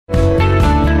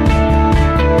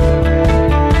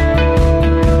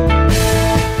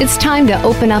It's time to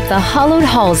open up the hollowed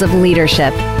halls of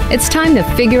leadership. It's time to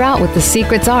figure out what the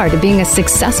secrets are to being a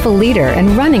successful leader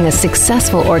and running a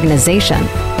successful organization.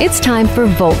 It's time for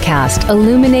Voltcast,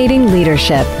 Illuminating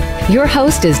Leadership. Your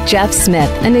host is Jeff Smith,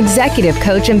 an executive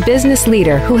coach and business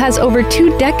leader who has over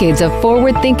 2 decades of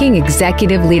forward-thinking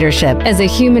executive leadership as a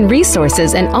human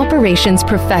resources and operations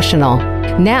professional.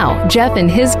 Now, Jeff and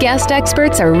his guest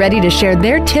experts are ready to share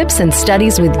their tips and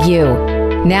studies with you.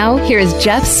 Now, here is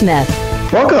Jeff Smith.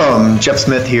 Welcome, Jeff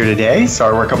Smith here today.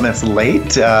 Sorry we're a couple minutes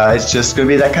late. It's just going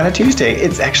to be that kind of Tuesday.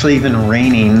 It's actually even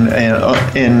raining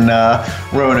in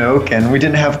Roanoke, and we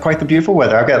didn't have quite the beautiful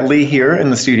weather. I've got Lee here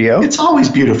in the studio. It's always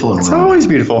beautiful in Roanoke. It's always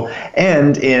beautiful.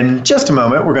 And in just a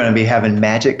moment, we're going to be having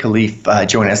Magic Khalef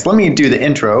join us. Let me do the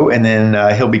intro, and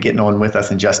then he'll be getting on with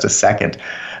us in just a second.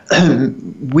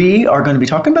 We are going to be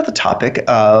talking about the topic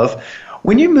of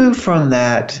when you move from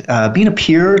that being a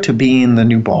peer to being the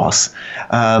new boss.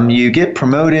 You get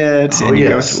promoted and you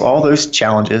go through all those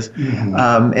challenges.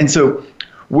 Mm-hmm. And so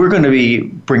we're going to be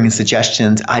bringing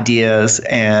suggestions, ideas,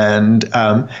 and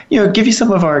give you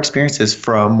some of our experiences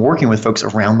from working with folks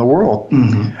around the world.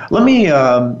 Mm-hmm.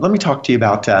 Let me talk to you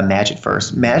about Majid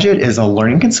first. Majid is a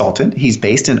learning consultant. He's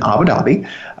based in Abu Dhabi,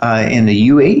 in the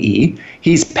UAE.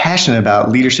 He's passionate about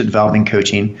leadership development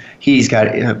coaching. He's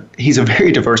a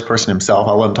very diverse person himself.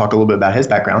 I'll let him talk a little bit about his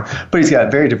background, but he's got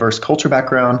a very diverse culture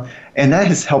background, and that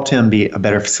has helped him be a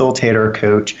better facilitator,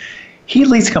 coach. He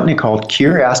leads a company called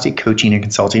Curiosity Coaching and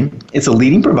Consulting. It's a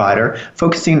leading provider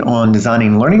focusing on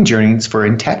designing learning journeys for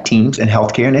intact teams in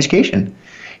healthcare and education.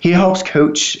 He helps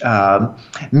coach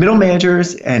middle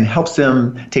managers and helps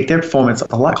them take their performance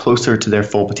a lot closer to their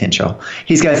full potential.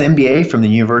 He's got his MBA from the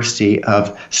University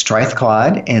of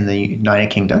Strathclyde in the United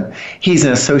Kingdom. He's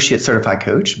an associate certified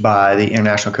coach by the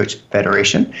International Coach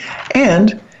Federation,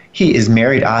 and he is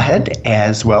married, Ahed,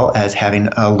 as well as having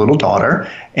a little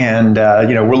daughter. And,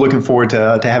 we're looking forward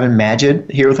to having Majid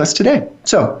here with us today.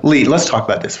 So, Lee, let's talk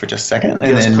about this for just a second.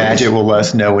 And then Majid will let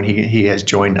us know when he has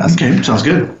joined us. Okay, sounds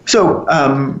good. So,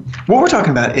 what we're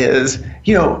talking about is,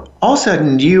 all of a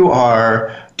sudden you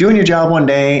are doing your job one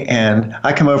day and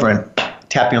I come over and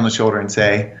tap you on the shoulder and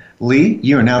say, Lee,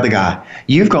 you are now the guy.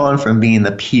 You've gone from being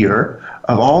the peer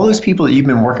of all those people that you've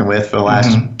been working with for the last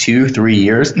 2-3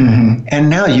 years, and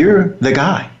now you're the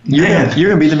guy. You're going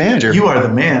to be the manager. You are the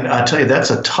man. I tell you, that's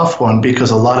a tough one because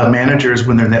a lot of managers,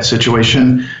 when they're in that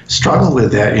situation, struggle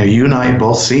with that. You and I have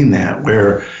both seen that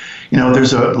where,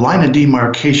 there's a line of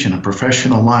demarcation, a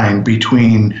professional line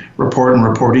between report and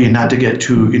reportee, and not to get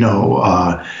too,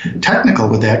 technical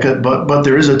with that, but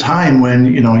there is a time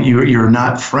when, you're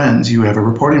not friends, you have a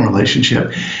reporting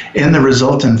relationship, and the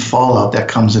resultant fallout that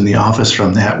comes in the office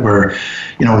from that where,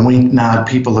 wink, nod,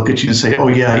 people look at you and say, oh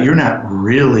yeah, you're not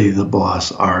really the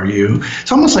boss, are you?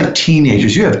 It's almost like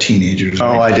teenagers. You have teenagers,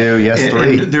 right? Oh, I do, yes,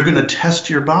 3. And they're going to test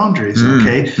your boundaries,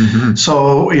 okay? Mm-hmm.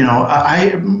 So,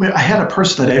 I had a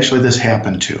person that actually this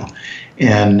happened to.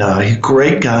 And he's a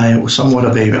great guy, somewhat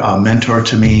of a mentor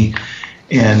to me.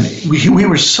 And we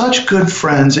were such good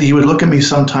friends that he would look at me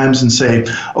sometimes and say,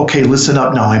 okay, listen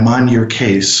up now, I'm on your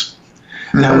case.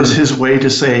 Mm-hmm. That was his way to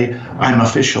say, I'm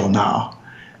official now.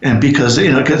 And because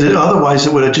otherwise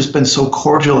it would have just been so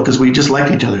cordial because we just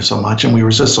liked each other so much and we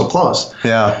were just so close.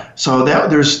 Yeah. So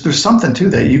that there's something to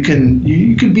that. You can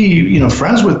be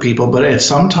friends with people, but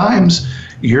sometimes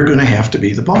you're going to have to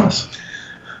be the boss.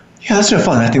 Yeah, that's no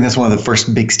fun. I think that's one of the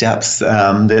first big steps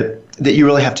that you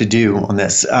really have to do on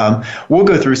this. We'll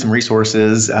go through some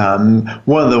resources.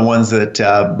 One of the ones that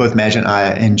both Majid and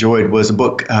I enjoyed was a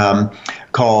book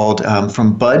called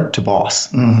From Bud to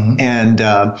Boss. Mm-hmm. And,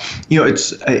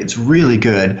 it's really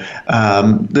good.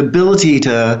 The ability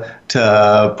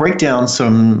to break down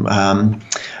some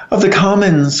of the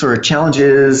common sort of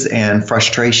challenges and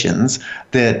frustrations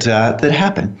that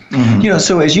happen. Mm-hmm.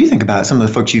 So as you think about some of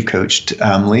the folks you've coached,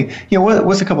 Lee,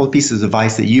 what's a couple of pieces of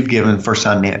advice that you've given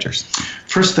first-time managers?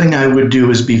 First thing I would do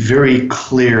is be very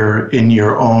clear in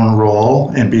your own role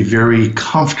and be very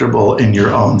comfortable in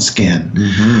your own skin.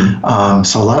 Mm-hmm.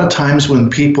 So a lot of times when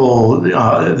people,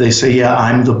 they say, yeah,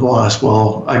 I'm the boss.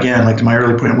 Well, again, like to my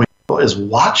early point, is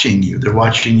watching you. They're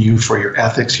watching you for your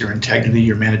ethics, your integrity,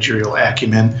 your managerial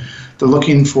acumen. They're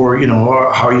looking for,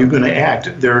 how are you going to act?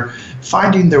 They're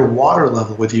finding their water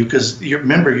level with you because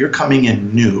remember, you're coming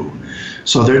in new.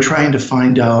 So they're trying to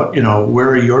find out, where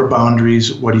are your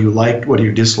boundaries? What do you like? What do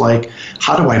you dislike?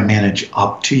 How do I manage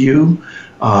up to you?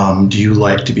 Do you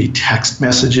like to be text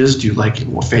messages? Do you like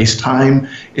FaceTime?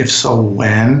 If so,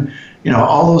 when?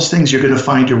 All those things you're going to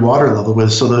find your water level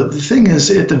with. So the thing is,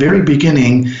 at the very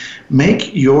beginning,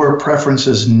 make your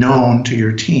preferences known to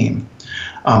your team.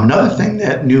 Another thing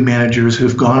that new managers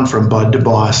who've gone from bud to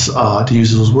boss, to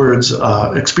use those words,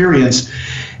 experience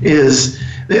is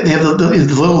they have the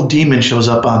little demon shows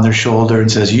up on their shoulder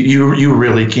and says, you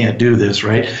really can't do this,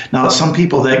 right? Now, some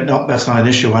people think, no, that's not an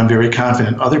issue. I'm very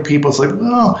confident. Other people, it's like,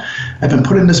 well, I've been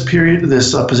put in this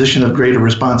position of greater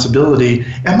responsibility.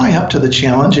 Am I up to the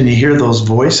challenge? And you hear those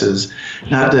voices.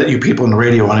 Not that you people in the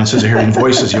radio audiences are hearing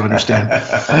voices, you understand.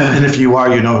 And if you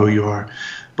are, you know who you are.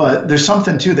 But there's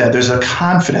something to that. There's a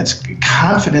confidence.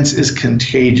 Confidence is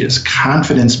contagious.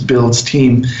 Confidence builds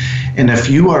team. And if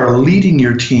you are leading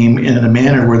your team in a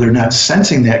manner where they're not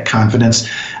sensing that confidence,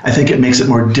 I think it makes it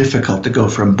more difficult to go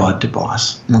from bud to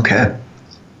boss. Okay.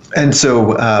 And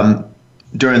so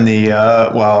during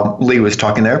while Lee was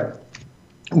talking there,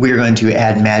 we're going to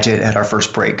add Majid at our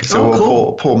first break. So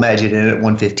we'll pull Majid in at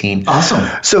 1:15. Awesome.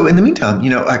 So in the meantime,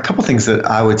 a couple things that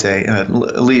I would say,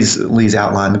 Lee's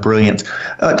outlined the brilliance.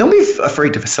 Don't be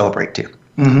afraid to celebrate too.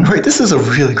 Mm-hmm. Right? This is a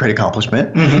really great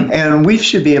accomplishment. Mm-hmm. And we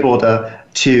should be able to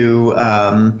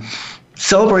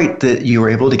celebrate that you were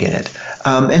able to get it.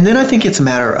 And then I think it's a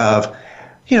matter of,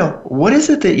 what is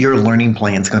it that your learning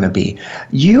plan is going to be?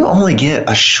 You only get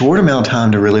a short amount of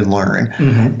time to really learn.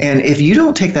 Mm-hmm. And if you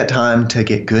don't take that time to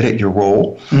get good at your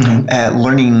role, mm-hmm. at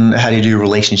learning how to do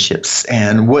relationships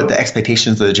and what the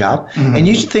expectations of the job, mm-hmm. and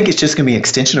you think it's just going to be an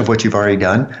extension of what you've already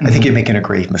done, mm-hmm. I think you're making a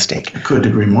grave mistake. I couldn't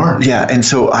agree more. Yeah. And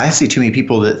so I see too many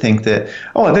people that think that,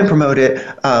 I've been promoted.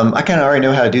 I kind of already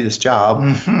know how to do this job.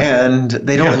 Mm-hmm. And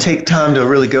they don't take time to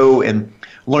really go and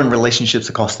learn relationships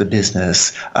across the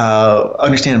business,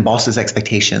 understand bosses'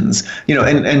 expectations,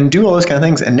 and do all those kind of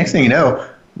things. And next thing you know,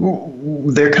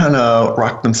 they're kind of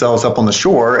rocked themselves up on the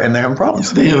shore and they're having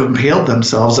problems. They have impaled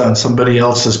themselves on somebody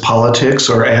else's politics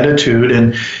or attitude.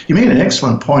 And you made an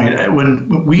excellent point.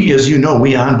 When we, as you know,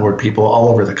 we onboard people all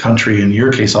over the country, in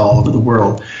your case, all over the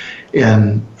world.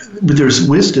 And there's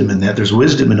wisdom in that. There's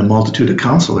wisdom in a multitude of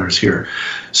counselors here.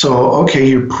 So, okay,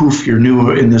 you're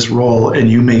new in this role, and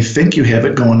you may think you have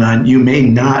it going on. You may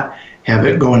not have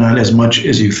it going on as much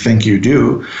as you think you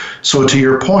do. So to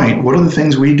your point, what are the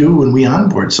things we do when we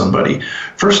onboard somebody?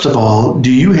 First of all,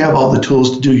 do you have all the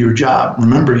tools to do your job?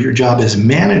 Remember, your job as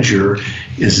manager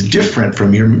is different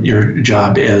from your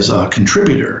job as a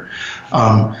contributor.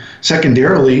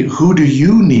 Secondarily, who do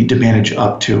you need to manage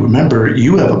up to? Remember,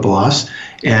 you have a boss,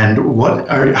 and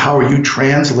how are you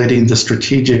translating the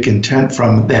strategic intent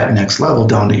from that next level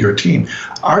down to your team?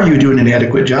 Are you doing an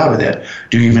adequate job of that?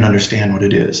 Do you even understand what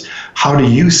it is? How do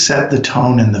you set the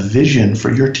tone and the vision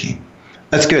for your team?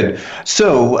 That's good.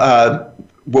 So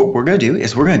what we're going to do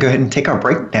is we're going to go ahead and take our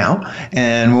break now.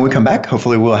 And when we come back,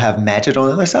 hopefully we'll have Majid on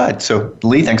the other side. So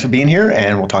Lee, thanks for being here,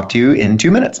 and we'll talk to you in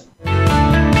 2 minutes.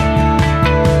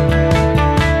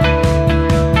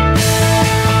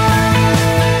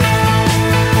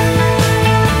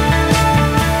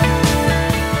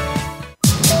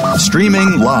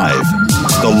 Streaming live,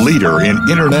 the leader in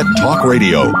Internet talk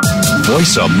radio,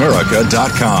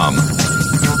 VoiceAmerica.com.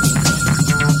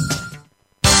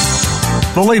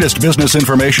 The latest business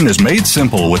information is made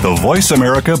simple with the Voice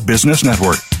America Business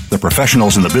Network. The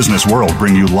professionals in the business world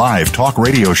bring you live talk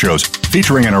radio shows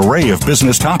featuring an array of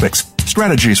business topics,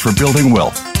 strategies for building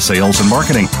wealth, sales and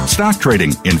marketing, stock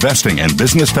trading, investing, and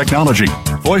business technology.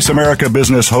 Voice America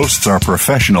Business hosts are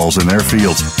professionals in their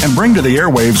fields and bring to the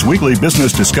airwaves weekly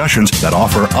business discussions that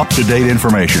offer up-to-date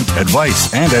information,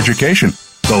 advice, and education.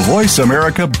 The Voice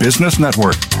America Business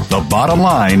Network, the bottom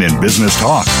line in business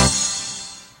talk.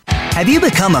 Have you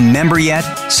become a member yet?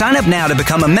 Sign up now to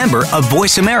become a member of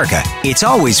Voice America. It's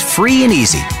always free and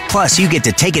easy. Plus, you get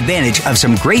to take advantage of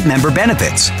some great member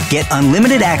benefits. Get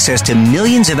unlimited access to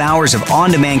millions of hours of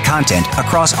on-demand content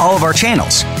across all of our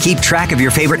channels. Keep track of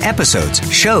your favorite episodes,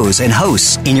 shows, and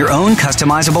hosts in your own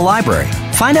customizable library.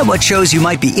 Find out what shows you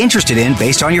might be interested in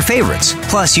based on your favorites.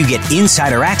 Plus, you get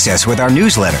insider access with our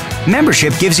newsletter.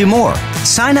 Membership gives you more.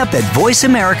 Sign up at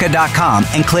voiceamerica.com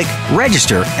and click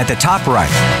Register at the top right.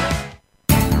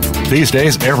 These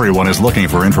days, everyone is looking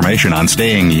for information on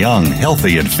staying young,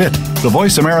 healthy, and fit. The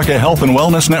Voice America Health and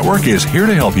Wellness Network is here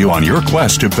to help you on your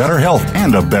quest to better health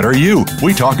and a better you.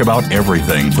 We talk about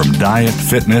everything from diet,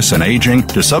 fitness, and aging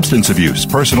to substance abuse,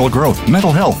 personal growth,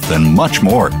 mental health, and much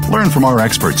more. Learn from our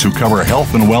experts who cover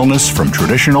health and wellness from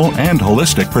traditional and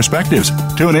holistic perspectives.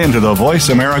 Tune in to the Voice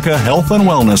America Health and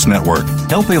Wellness Network.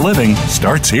 Healthy living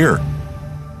starts here.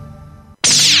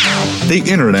 The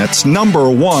Internet's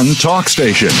 #1 talk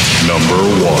station. #1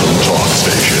 talk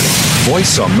station.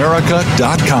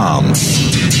 VoiceAmerica.com.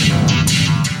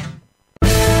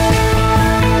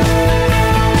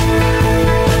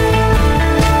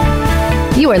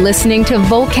 You are listening to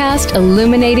Voltcast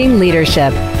Illuminating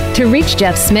Leadership. To reach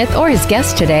Jeff Smith or his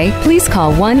guest today, please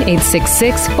call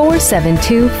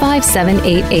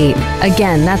 1-866-472-5788.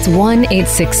 Again, that's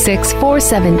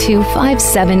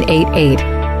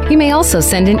 1-866-472-5788. You may also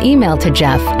send an email to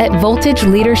Jeff at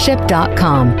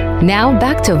voltageleadership.com. Now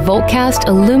back to Voltcast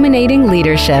Illuminating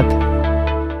Leadership.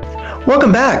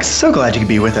 Welcome back. So glad you could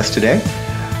be with us today.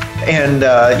 And,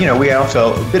 we had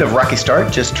also a bit of a rocky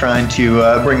start just trying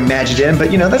to bring Majid in. But,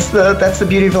 that's the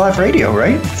beauty of live radio,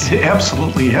 right?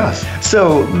 Absolutely, yes.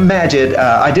 So, Majid,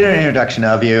 I did an introduction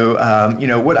of you.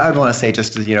 What I want to say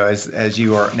just as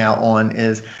you are now on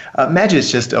is Majid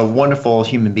is just a wonderful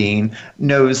human being,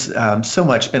 knows so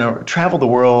much, traveled the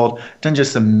world, done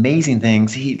just amazing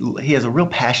things. He has a real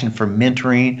passion for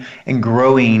mentoring and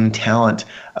growing talent,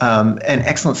 an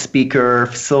excellent speaker,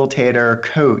 facilitator,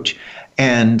 coach.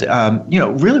 And,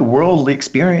 really worldly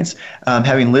experience,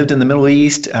 having lived in the Middle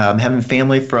East, having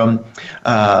family from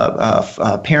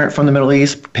a parent from the Middle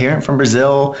East, parent from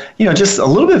Brazil, just a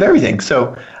little bit of everything.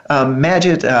 So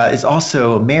Majid is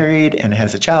also married and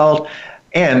has a child.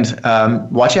 And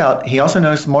watch out, he also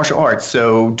knows martial arts.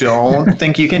 So don't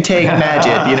think you can take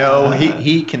Majid.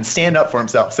 He can stand up for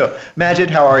himself. So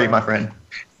Majid, how are you, my friend?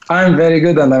 I'm very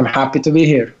good, and I'm happy to be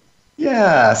here.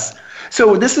 Yes.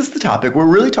 So this is the topic. We're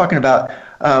really talking about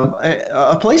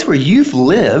a place where you've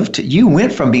lived. You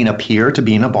went from being a peer to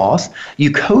being a boss.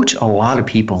 You coach a lot of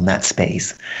people in that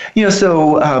space. Lee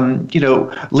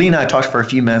and I talked for a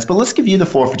few minutes, but let's give you the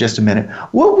floor for just a minute.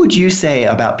 What would you say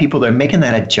about people that are making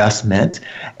that adjustment?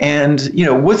 And,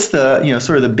 what's the,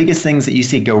 sort of the biggest things that you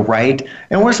see go right?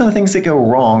 And what are some of the things that go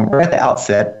wrong right at the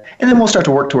outset? And then we'll start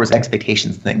to work towards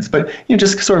expectations and things. But,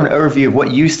 just sort of an overview of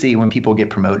what you see when people get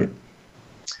promoted.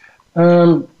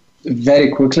 Very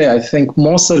quickly, I think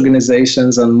most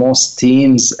organizations and most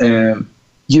teams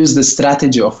use the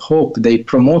strategy of hope. They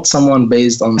promote someone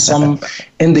based on some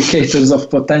indicators of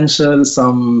potential,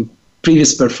 some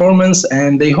previous performance,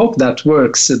 and they hope that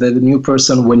works so that the new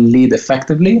person will lead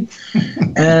effectively.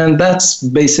 And that's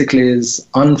basically is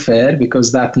unfair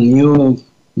because that new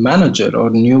manager or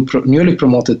newly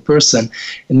promoted person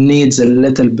needs a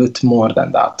little bit more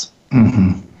than that.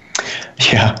 Mm-hmm.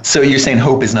 Yeah. So you're saying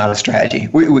hope is not a strategy.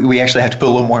 We actually have to put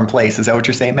a little more in place. Is that what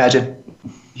you're saying, Majid?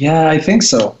 Yeah, I think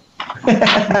so.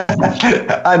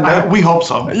 I know. We hope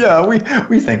so. Yeah, we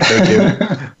think so too.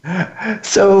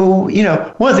 So,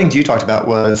 one of the things you talked about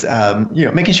was,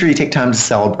 making sure you take time to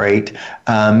celebrate,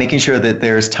 making sure that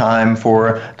there's time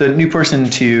for the new person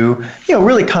to,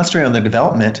 really concentrate on their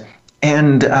development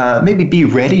and maybe be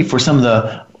ready for some of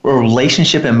the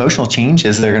relationship and emotional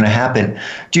changes that are going to happen.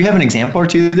 Do you have an example or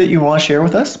two that you want to share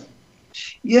with us?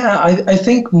 Yeah, I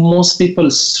think most people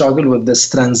struggle with this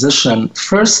transition.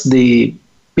 First, the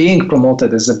being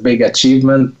promoted is a big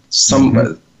achievement.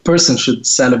 Some person should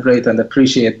celebrate and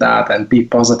appreciate that and be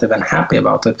positive and happy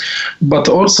about it. But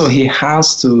also he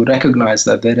has to recognize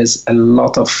that there is a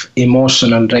lot of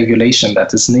emotional regulation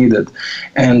that is needed.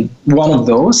 And one of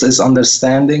those is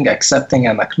understanding, accepting,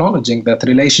 and acknowledging that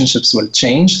relationships will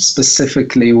change,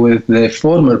 specifically with the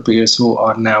former peers who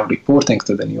are now reporting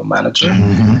to the new manager.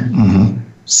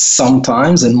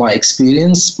 Sometimes, in my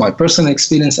experience, my personal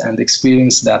experience and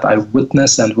experience that I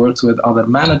witnessed and worked with other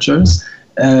managers,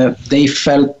 they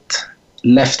felt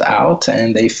left out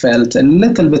and they felt a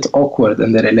little bit awkward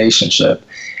in the relationship.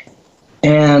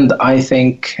 And I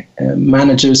think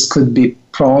managers could be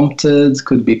prompted,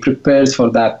 could be prepared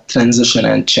for that transition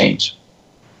and change.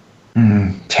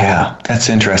 Yeah, that's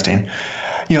interesting.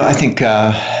 I think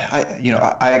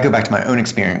I go back to my own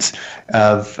experience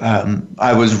of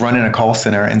I was running a call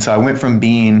center, and so I went from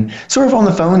being sort of on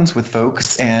the phones with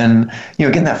folks and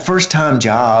getting that first time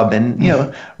job, and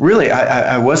really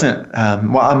I wasn't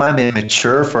while I might have been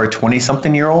mature for a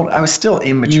 20-something-year-old, I was still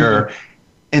immature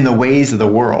in the ways of the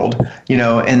world,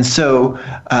 and so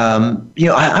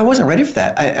I wasn't ready for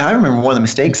that. I remember one of the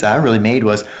mistakes that I really made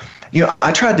was,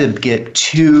 I tried to get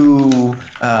too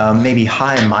maybe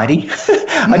high and mighty.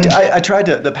 I tried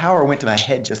to, the power went to my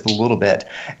head just a little bit.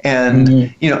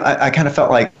 And, I kind of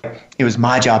felt like it was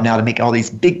my job now to make all these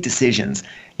big decisions.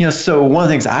 So one of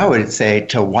the things I would say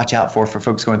to watch out for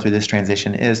folks going through this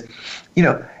transition is,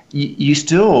 you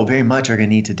still very much are going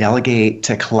to need to delegate,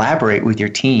 to collaborate with your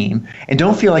team. And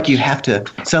don't feel like you have to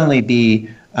suddenly be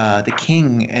the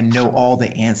king and know all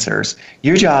the answers.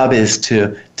 Your job is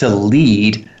to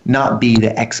lead, not be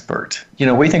the expert.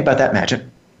 What do you think about that, Majid?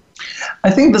 I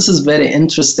think this is very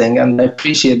interesting, and I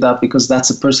appreciate that because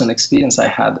that's a personal experience I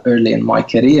had early in my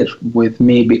career with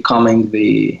me becoming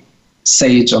the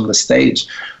sage on the stage.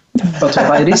 But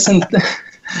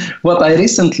what I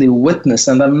recently witnessed,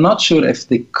 and I'm not sure if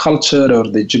the culture or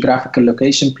the geographical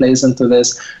location plays into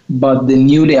this, but the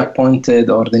newly appointed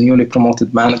or the newly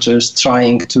promoted managers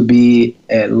trying to be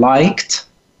liked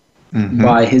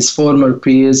by his former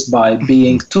peers by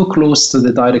being too close to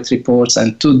the direct reports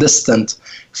and too distant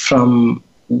from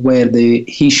where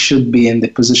he should be in the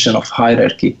position of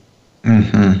hierarchy.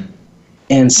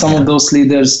 And some of those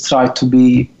leaders try to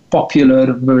be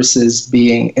popular versus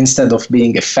instead of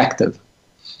being effective.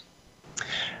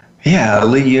 Yeah,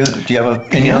 Lee, do you have an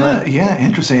opinion on that? Yeah,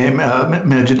 interesting.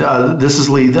 Majid, this is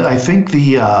Lee. I think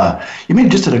you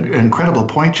made just an incredible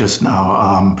point just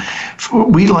now.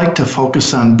 We like to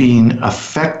focus on being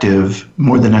effective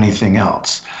more than anything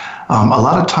else. A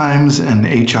lot of times in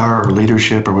HR or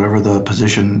leadership or whatever the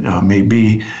position may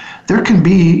be, there can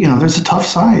be, there's a tough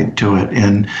side to it.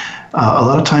 And a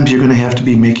lot of times you're going to have to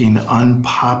be making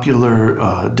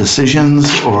unpopular decisions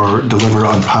or deliver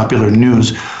unpopular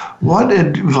news. What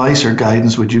advice or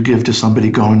guidance would you give to somebody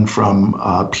going from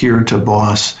peer to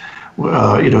boss,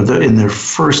 in their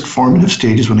first formative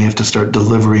stages when they have to start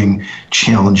delivering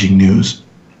challenging news?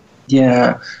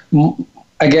 Yeah.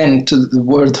 Again, to the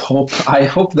word hope, I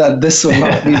hope that this will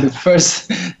not be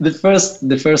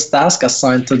the first task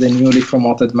assigned to the newly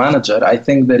promoted manager. I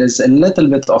think there is a little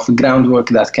bit of groundwork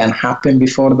that can happen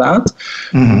before that,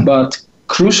 but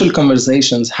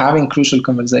having crucial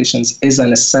conversations is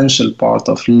an essential part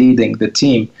of leading the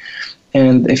team.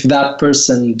 And if that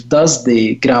person does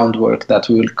the groundwork that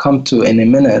we will come to in a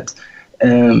minute,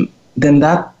 then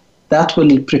that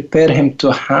will prepare him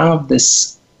to have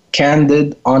this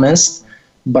candid, honest,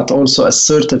 but also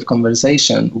assertive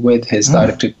conversation with his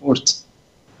direct reports.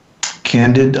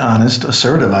 Candid, honest,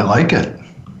 assertive. I like it.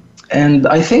 And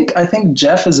I think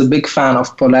Jeff is a big fan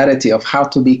of polarity, of how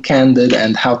to be candid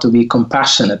and how to be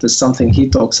compassionate. Is something he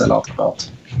talks a lot about.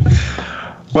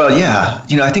 Well, yeah.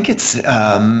 I think it's,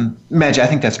 Madge, I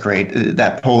think that's great.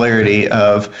 That polarity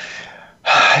of,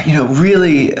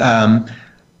 really,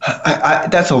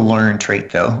 that's a learned trait,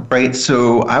 though, right?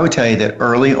 So I would tell you that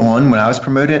early on when I was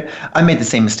promoted, I made the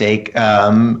same mistake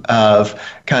of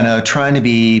kind of trying to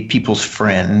be people's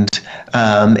friend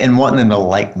and wanting them to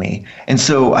like me. And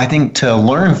so I think to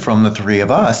learn from the three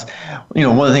of us, one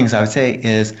of the things I would say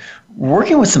is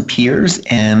working with some peers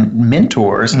and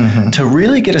mentors to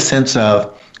really get a sense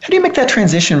of how do you make that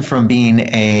transition from being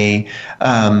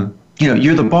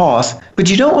you're the boss, but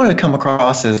you don't want to come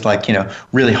across as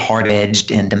really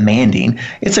hard-edged and demanding.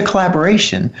 It's a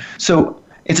collaboration. So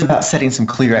it's about setting some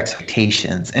clear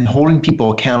expectations and holding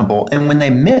people accountable. And when they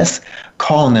miss,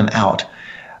 calling them out.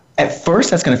 At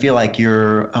first, that's going to feel like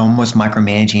you're almost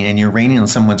micromanaging and you're raining on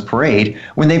someone's parade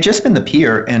when they've just been the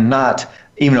peer and not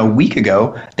even a week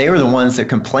ago, they were the ones that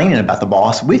complaining about the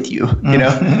boss with you,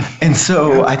 And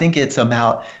so I think it's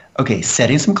about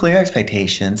setting some clear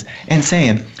expectations and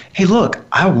saying, hey, look,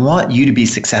 I want you to be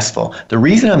successful. The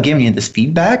reason I'm giving you this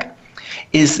feedback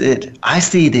is that I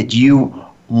see that you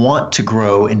want to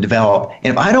grow and develop.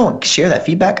 And if I don't share that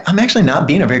feedback, I'm actually not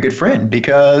being a very good friend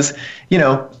because,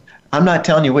 I'm not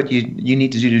telling you what you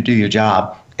need to do your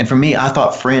job. And for me, I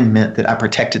thought friend meant that I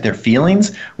protected their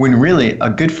feelings when really a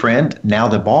good friend, now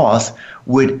the boss,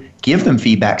 would give them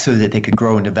feedback so that they could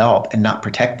grow and develop and not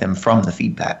protect them from the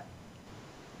feedback.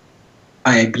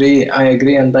 I agree.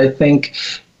 And I think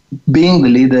being the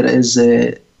leader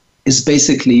is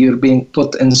basically you're being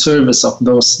put in service of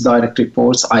those direct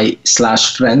reports,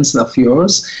 / friends of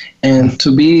yours, and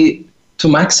to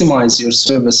maximize your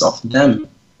service of them.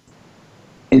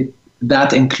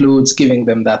 That includes giving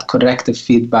them that corrective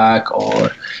feedback or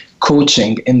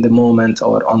coaching in the moment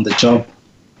or on the job.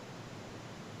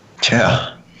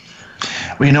 Yeah.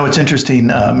 Well, it's interesting,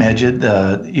 Majid,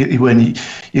 when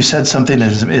you said something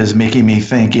that is making me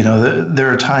think,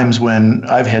 there are times when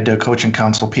I've had to coach and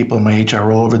counsel people in my HR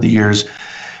role over the years,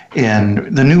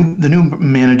 and the new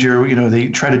manager, they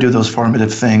try to do those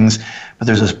formative things, but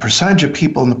there's a percentage of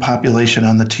people in the population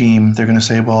on the team, they're going to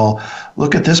say, well,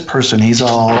 look at this person, he's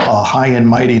all high and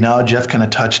mighty now. Jeff kind of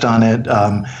touched on it.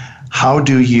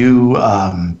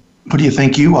 Who do you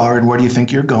think you are and where do you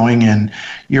think you're going? And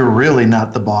you're really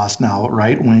not the boss now,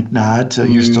 right? Wink, nod. So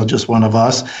you're still just one of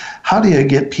us. How do you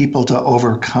get people to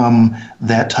overcome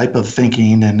that type of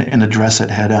thinking and address it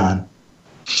head on?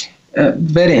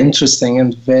 Very interesting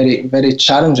and very, very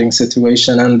challenging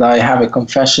situation. And I have a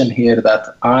confession here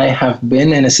that I have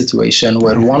been in a situation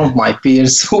where one of my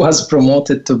peers was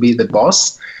promoted to be the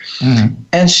boss.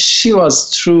 And she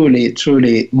was truly,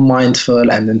 truly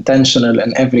mindful and intentional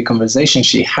in every conversation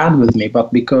she had with me.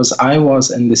 But because I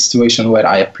was in this situation where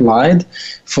I applied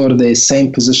for the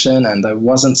same position and I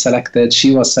wasn't selected,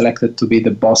 she was selected to be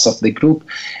the boss of the group.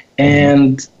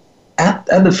 And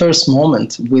at the first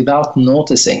moment, without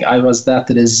noticing, I was that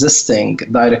resisting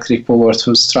direct report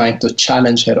who's trying to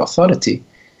challenge her authority.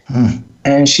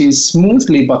 And she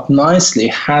smoothly but nicely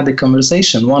had a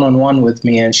conversation one-on-one with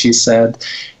me, and she said,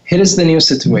 here is the new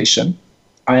situation.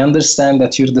 I understand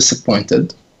that you're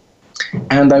disappointed,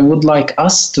 and I would like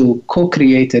us to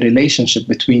co-create a relationship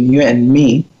between you and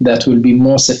me that will be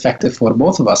most effective for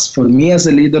both of us, for me as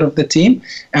a leader of the team,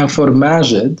 and for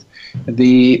Majid,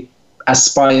 the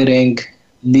aspiring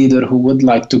leader who would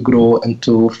like to grow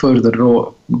into further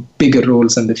bigger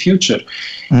roles in the future.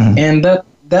 And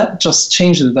that just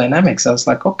changed the dynamics. I was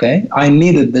like, okay, I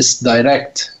needed this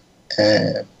direct,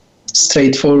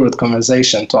 straightforward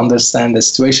conversation to understand the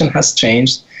situation has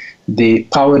changed, the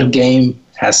power game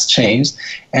has changed,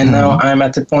 and now I'm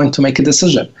at the point to make a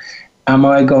decision. Am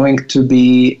I going to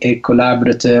be a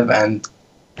collaborative and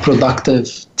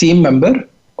productive team member,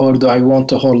 or do I want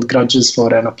to hold grudges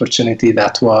for an opportunity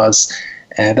that was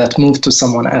that moved to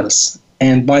someone else?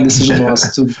 And my decision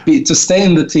was to stay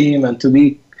in the team and to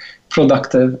be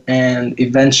productive, and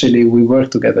eventually we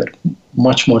worked together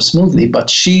much more smoothly. But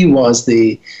she was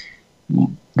the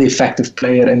effective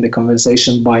player in the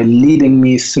conversation by leading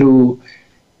me through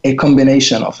a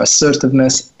combination of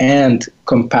assertiveness and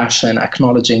compassion,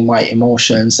 acknowledging my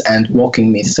emotions and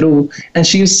walking me through. And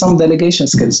she used some delegation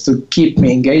skills to keep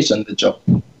me engaged in the job.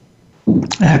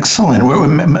 Excellent.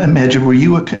 Majid, were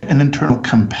you an internal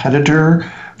competitor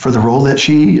for the role that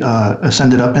she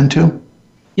ascended up into?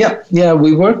 Yeah,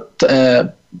 we worked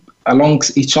along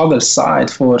each other's side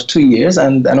for 2 years,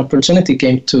 and an opportunity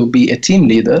came to be a team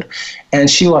leader, and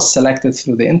she was selected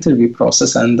through the interview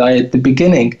process. And at the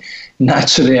beginning,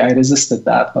 naturally, I resisted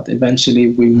that, but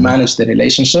eventually we managed the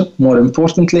relationship. More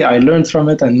importantly, I learned from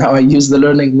it, and now I use the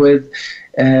learning with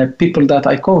people that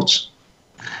I coach.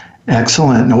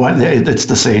 Excellent. No, it's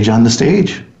the sage on the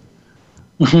stage.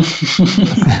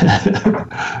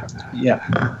 Yeah.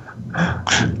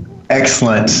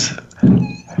 Excellent.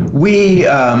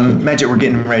 Majid, we're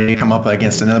getting ready to come up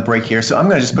against another break here, so I'm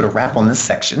going to just put a wrap on this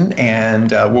section,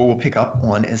 and what we'll pick up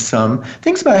on is some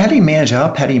things about how do you manage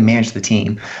up, how do you manage the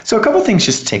team. So a couple things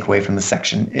just to take away from this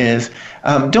section is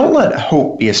don't let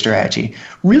hope be a strategy.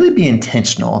 Really be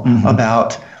intentional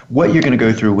about what you're going to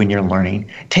go through when you're learning.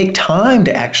 Take time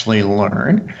to actually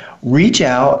learn. Reach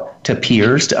out to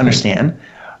peers to understand.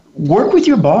 Work with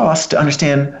your boss to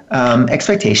understand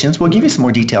expectations. We'll give you some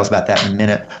more details about that in a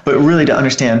minute, but really to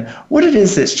understand what it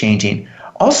is that's changing.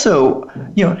 Also,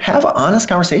 have honest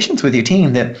conversations with your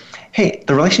team that, hey,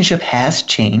 the relationship has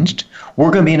changed.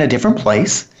 We're going to be in a different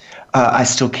place. I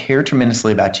still care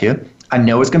tremendously about you. I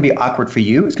know it's going to be awkward for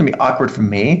you. It's going to be awkward for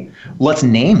me. Let's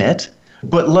name it.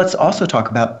 But let's also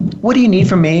talk about what do you need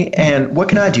from me and what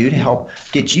can I do to help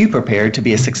get you prepared to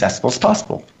be as successful as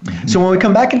possible. So when we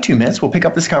come back in 2 minutes, we'll pick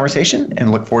up this conversation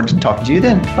and look forward to talking to you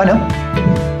then. Bye now.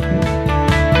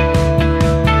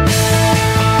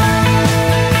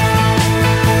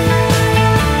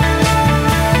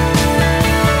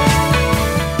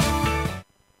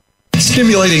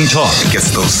 Stimulating talk. It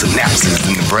gets those synapses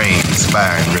in the brain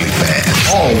firing really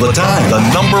fast. All the time. The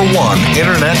 #1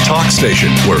 internet talk station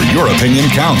where your opinion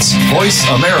counts.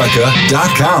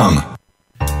 VoiceAmerica.com.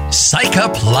 Psych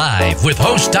Up Live with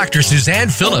host Dr. Suzanne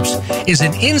Phillips is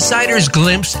an insider's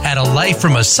glimpse at a life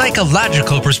from a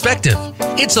psychological perspective.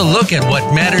 It's a look at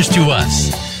what matters to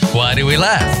us. Why do we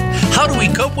laugh? How do we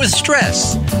cope with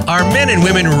stress? Are men and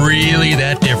women really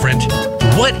that different?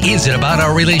 What is it about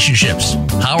our relationships?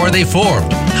 How are they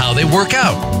formed? How they work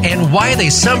out? And why they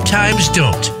sometimes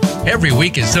don't? Every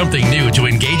week is something new to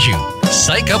engage you.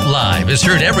 Psych Up Live is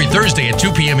heard every Thursday at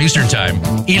 2 p.m. Eastern Time,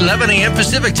 11 a.m.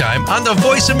 Pacific Time on the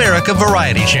Voice America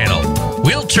Variety Channel.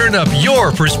 We'll turn up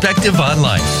your perspective on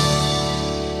life.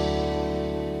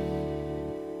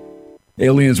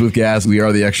 Aliens with Gas. We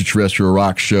are the extraterrestrial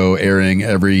rock show airing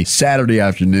every Saturday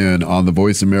afternoon on the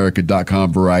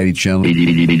VoiceAmerica.com Variety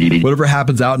Channel. Whatever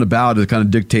happens out and about, it kind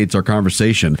of dictates our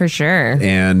conversation. For sure.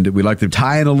 And we like to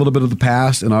tie in a little bit of the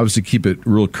past and obviously keep it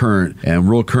real current. And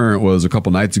real current was a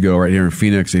couple nights ago right here in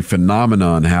Phoenix. A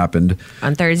phenomenon happened.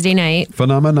 On Thursday night.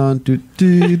 Phenomenon.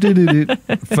 Phenomenon.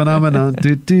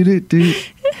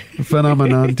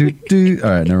 Phenomenon. All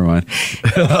right, never mind.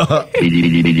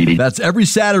 That's every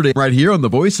Saturday right here on the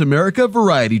Voice America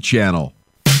Variety Channel.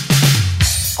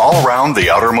 All round the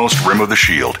outermost rim of the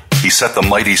shield, he set the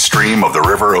mighty stream of the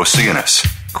river Oceanus,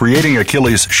 creating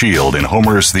Achilles' shield in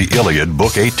Homer's The Iliad,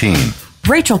 Book 18.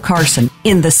 Rachel Carson,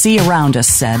 in The Sea Around Us,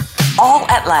 said, "All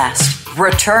at last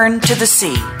return to the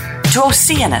sea, to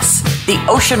Oceanus, the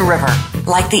ocean river,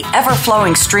 like the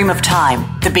ever-flowing stream of time,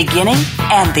 the beginning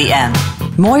and the end.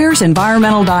 Moyer's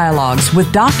Environmental Dialogues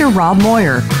with Dr. Rob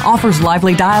Moyer offers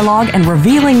lively dialogue and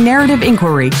revealing narrative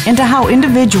inquiry into how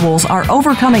individuals are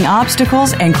overcoming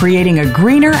obstacles and creating a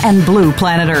greener and blue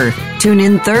planet Earth. Tune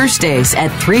in Thursdays at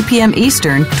 3 p.m.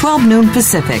 Eastern, 12 noon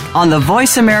Pacific on the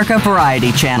Voice America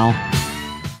Variety Channel.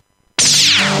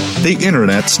 The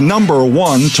Internet's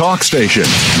 #1 talk station.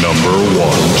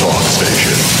 #1 talk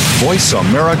station.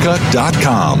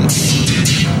 VoiceAmerica.com.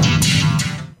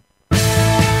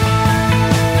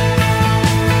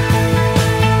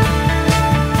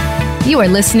 You are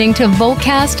listening to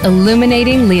Voltcast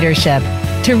Illuminating Leadership.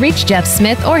 To reach Jeff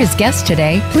Smith or his guest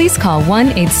today, please call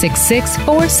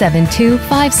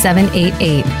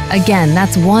 1-866-472-5788. Again,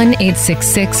 that's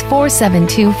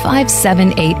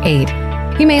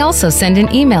 1-866-472-5788. You may also send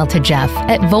an email to Jeff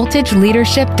at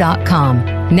voltageleadership.com.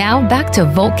 Now back to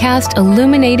Voltcast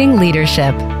Illuminating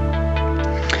Leadership.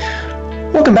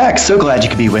 Welcome back. So glad you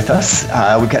could be with us.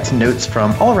 We've got some notes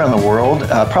from all around the world,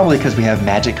 probably because we have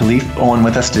Majid Khalef on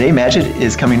with us today. Majid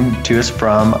is coming to us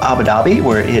from Abu Dhabi,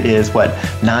 where it is,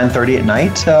 9:30 at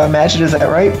night? Majid, is that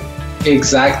right?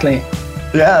 Exactly.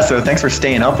 Yeah, so thanks for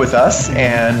staying up with us.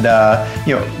 And,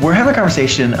 we're having a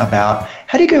conversation about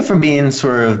how do you go from being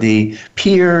sort of the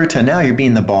peer to now you're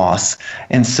being the boss.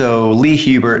 And so Lee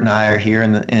Hubert and I are here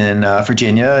in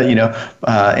Virginia,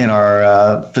 in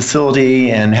our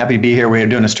facility, and happy to be here. We're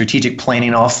doing a strategic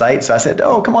planning offsite. So I said,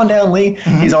 oh, come on down, Lee.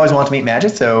 Mm-hmm. He's always wanted to meet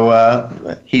Majid,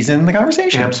 so he's in the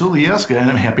conversation. Absolutely, yes, and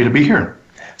I'm happy to be here.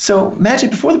 So Majid,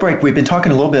 before the break, we've been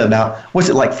talking a little bit about what's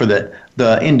it like for the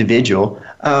individual.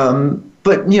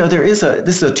 But this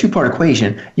is a two-part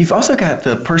equation. You've also got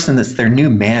the person that's their new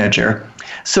manager.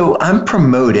 So I'm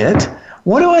promoted.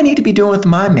 What do I need to be doing with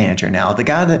my manager now? The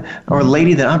guy or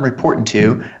lady that I'm reporting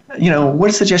to.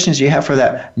 What suggestions do you have for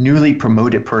that newly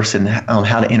promoted person on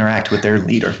how to interact with their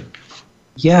leader?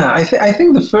 Yeah, I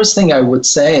think the first thing I would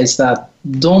say is that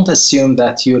don't assume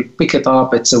that you'll pick it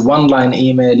up. It's a one-line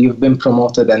email. You've been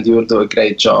promoted and you'll do a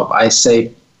great job. I say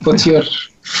put your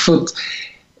foot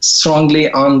strongly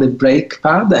on the brake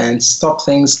pad and stop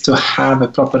things to have a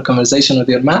proper conversation with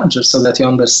your manager so that you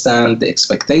understand the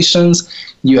expectations,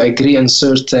 you agree on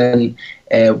certain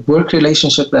work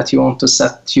relationship that you want to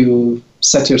set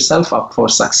yourself up for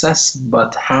success,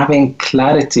 but having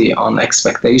clarity on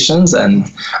expectations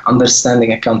and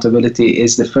understanding accountability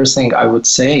is the first thing I would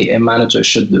say a manager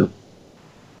should do.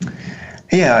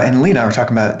 Yeah, and Lee and I were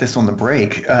talking about this on the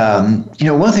break. One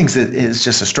of the things that is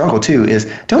just a struggle too is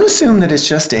don't assume that it's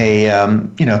just a,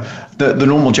 the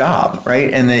normal job,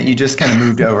 right? And that you just kind of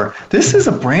moved over. This is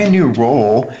a brand new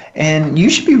role, and you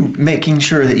should be making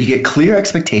sure that you get clear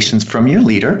expectations from your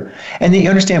leader and that you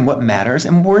understand what matters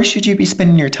and where should you be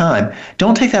spending your time.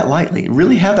 Don't take that lightly.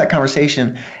 Really have that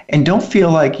conversation and don't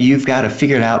feel like you've got to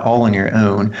figure it out all on your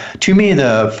own. Too many of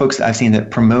the folks I've seen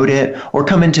that promote it or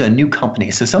come into a new company.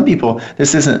 So some people,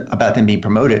 this isn't about them being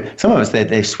promoted. Some of us,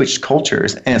 they've switched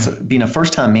cultures, and it's being a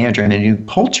first-time manager in a new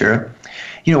culture.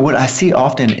 What I see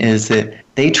often is that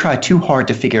they try too hard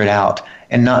to figure it out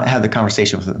and not have the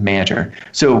conversation with the manager.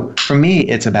 So for me,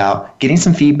 it's about getting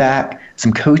some feedback,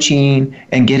 some coaching,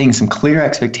 and getting some clear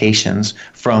expectations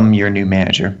from your new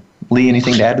manager. Lee,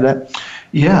 anything to add to that?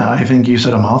 Yeah, I think you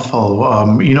said a mouthful.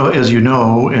 As you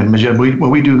know, and Majid,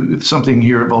 we do something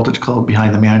here at Voltage called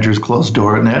Behind the Manager's Closed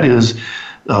Door, and that is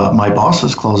my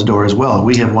boss's closed door as well.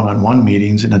 We have one-on-one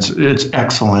meetings, and it's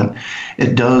excellent.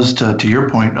 It does, to your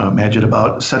point, Majid,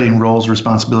 about setting roles,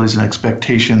 responsibilities, and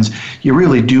expectations. You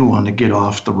really do want to get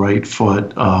off the right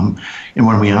foot. And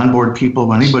when we onboard people,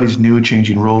 when anybody's new,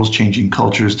 changing roles, changing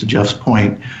cultures, to Jeff's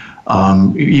point,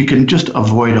 you can just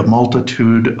avoid a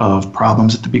multitude of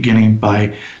problems at the beginning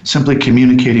by simply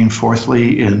communicating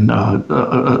forthly and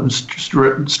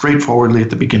straightforwardly at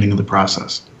the beginning of the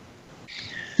process.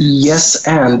 Yes,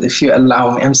 and if you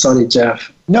allow me, I'm sorry,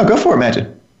 Jeff. No, go for it, Majid.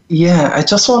 Yeah, I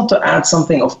just want to add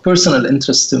something of personal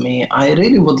interest to me. I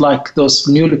really would like those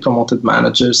newly promoted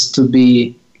managers to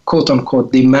be, quote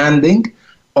unquote, demanding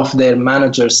of their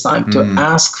manager's time, to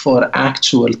ask for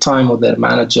actual time with their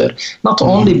manager, not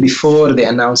only before the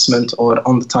announcement or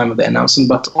on the time of the announcement,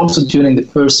 but also during the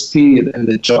first period in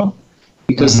the job,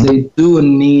 because they do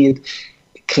need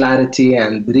clarity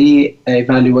and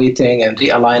re-evaluating and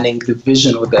realigning the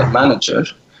vision with their manager.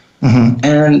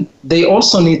 And they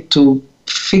also need to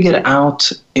figure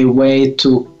out a way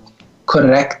to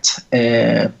correct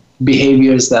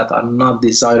behaviors that are not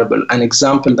desirable. An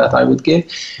example that I would give,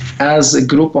 as a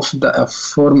group of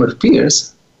former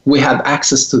peers, we had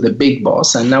access to the big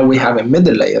boss, and now we have a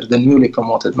middle layer, the newly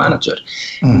promoted manager.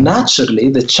 Naturally,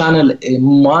 the channel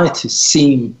might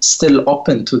seem still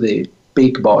open to the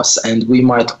big boss and we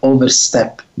might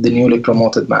overstep the newly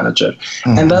promoted manager.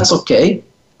 And that's okay.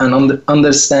 And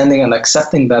understanding and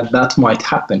accepting that might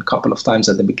happen a couple of times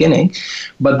at the beginning,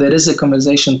 but there is a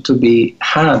conversation to be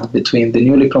had between the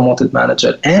newly promoted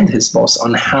manager and his boss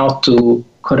on how to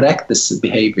correct this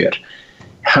behavior,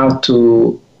 how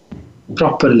to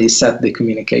properly set the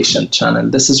communication channel.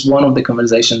 This is one of the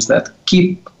conversations that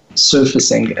keep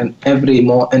surfacing in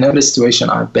every situation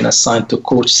I've been assigned to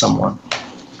coach someone.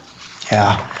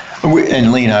 Yeah.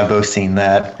 And Lee and I have both seen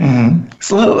that.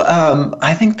 So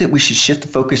I think that we should shift the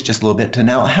focus just a little bit to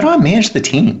now, how do I manage the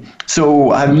team?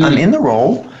 So I'm in the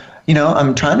role,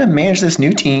 I'm trying to manage this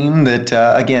new team that,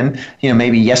 again,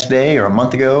 maybe yesterday or a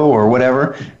month ago or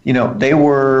whatever, they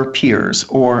were peers,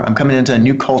 or I'm coming into a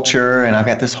new culture and I've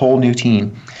got this whole new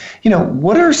team.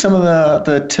 What are some of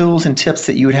the tools and tips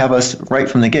that you would have us right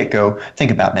from the get-go think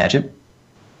about, Majid?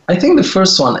 I think the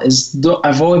first one is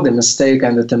avoid the mistake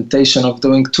and the temptation of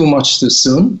doing too much too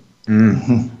soon.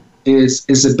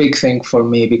 Is a big thing for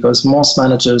me, because most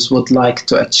managers would like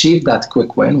to achieve that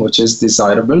quick win, which is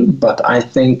desirable, but I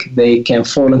think they can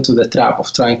fall into the trap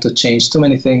of trying to change too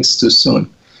many things too soon.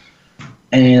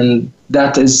 And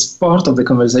that is part of the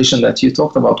conversation that you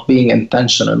talked about, being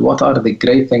intentional. What are the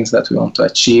great things that we want to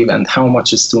achieve, and how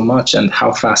much is too much, and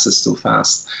how fast is too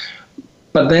fast?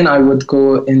 But then I would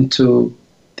go into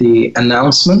the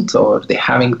announcement, or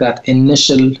having that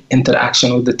initial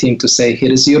interaction with the team to say,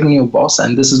 here is your new boss,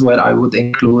 and this is where I would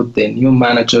include the new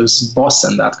manager's boss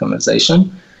in that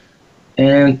conversation.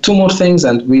 And two more things,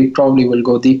 and we probably will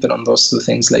go deeper on those two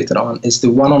things later on, is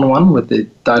the one-on-one with the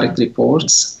direct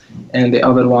reports, and the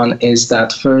other one is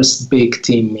that first big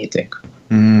team meeting.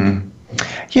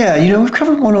 Yeah, we've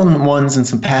covered one-on-ones in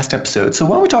some past episodes. So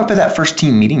why don't we talk about that first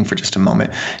team meeting for just a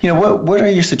moment? What are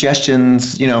your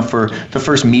suggestions, for the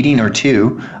first meeting or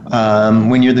two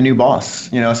when you're the new boss?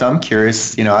 So I'm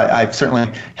curious. I've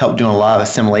certainly helped doing a lot of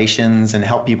assimilations and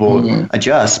help people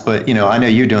adjust. But, I know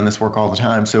you're doing this work all the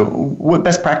time. So what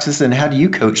best practices and how do you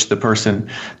coach the person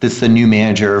that's the new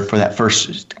manager for that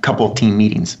first couple of team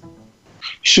meetings?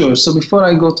 Sure. So before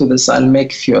I go to this, I'll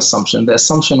make a few assumptions. The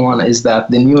assumption one is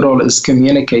that the new role is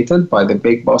communicated by the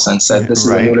big boss and said, this is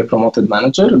the newly promoted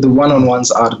manager. The one-on-ones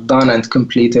are done and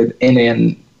completed in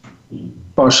a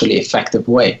partially effective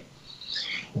way.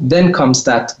 Then comes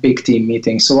that big team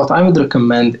meeting. So what I would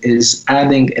recommend is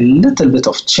adding a little bit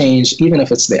of change, even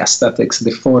if it's the aesthetics,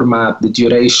 the format, the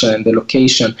duration, the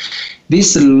location.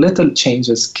 These little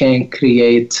changes can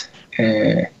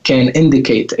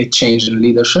indicate a change in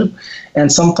leadership. And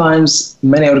sometimes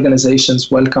many organizations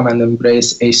welcome and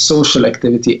embrace a social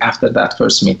activity after that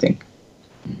first meeting.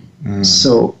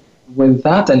 So with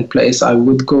that in place, I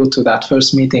would go to that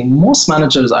first meeting. Most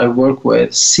managers I work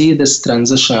with see this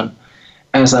transition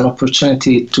as an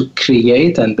opportunity to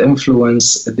create and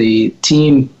influence the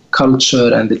team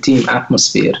culture and the team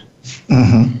atmosphere.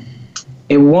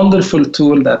 A wonderful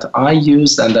tool that I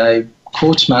used and I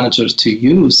coach managers to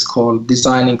use called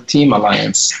Designing Team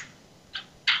Alliance.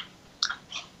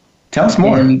 Tell us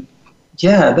more. And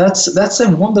that's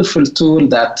a wonderful tool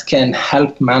that can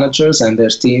help managers and their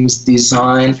teams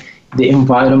design the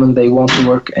environment they want to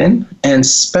work in. And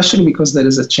especially because there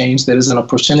is a change, there is an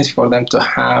opportunity for them to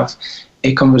have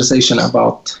a conversation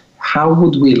about how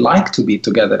would we like to be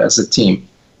together as a team.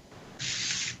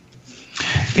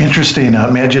 Interesting.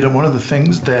 Majid, one of the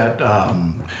things that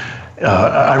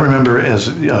I remember as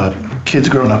kids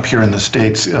growing up here in the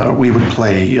States, we would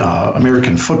play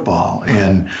American football.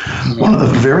 And one of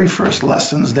the very first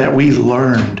lessons that we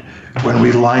learned when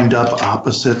we lined up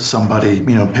opposite somebody,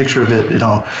 picture of it,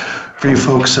 for you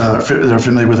folks that are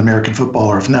familiar with American football,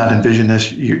 or if not, envision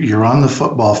this, you're on the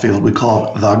football field, we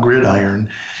call it the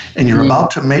gridiron, and you're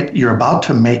about to make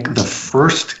the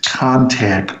first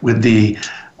contact with the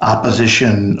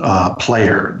opposition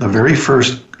player, the very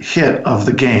first hit of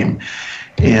the game.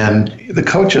 And the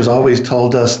coaches always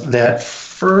told us that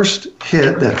first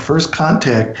hit, that first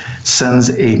contact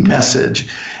sends a message.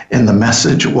 And the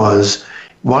message was,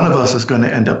 one of us is going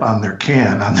to end up on their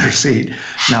seat.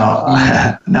 Now,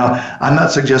 I'm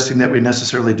not suggesting that we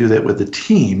necessarily do that with the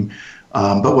team,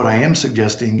 but what I am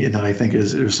suggesting, and I think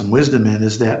there's some wisdom in,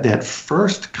 is that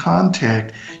first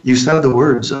contact, you said the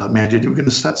words, Majid, we're going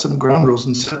to set some ground rules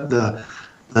and set the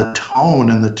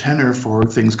tone and the tenor for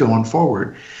things going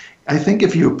forward. I think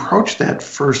if you approach that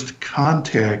first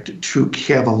contact too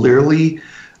cavalierly,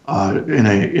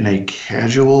 in a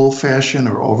casual fashion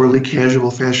or overly casual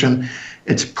fashion,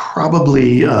 it's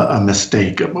probably a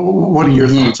mistake. What are your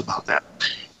thoughts about that?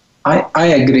 I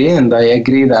agree, and I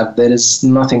agree that there is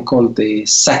nothing called the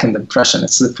second impression.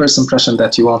 It's the first impression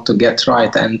that you want to get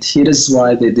right. And here is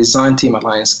why the Design Team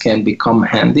Alliance can become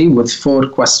handy with 4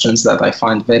 questions that I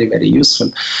find very, very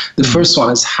useful. The first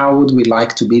one is, how would we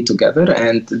like to be together?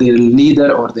 And the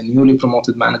leader or the newly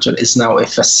promoted manager is now a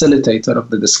facilitator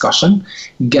of the discussion,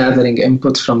 gathering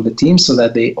input from the team so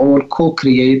that they all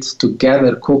co-create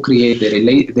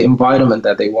the environment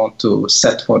that they want to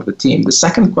set for the team. The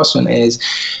second question is,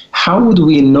 how would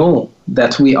we know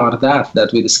that we are that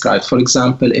we described? For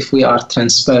example, if we are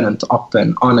transparent,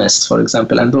 open, honest, for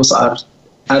example, and those are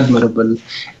admirable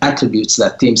attributes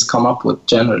that teams come up with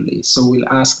generally. So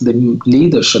the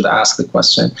leader should ask the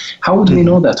question, how would we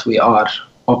know that we are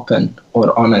open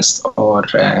or honest or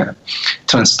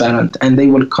transparent? And they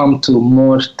will come to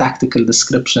more tactical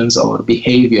descriptions or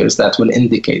behaviors that will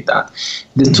indicate that.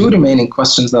 The 2 remaining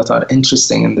questions that are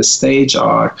interesting in this stage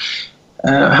are,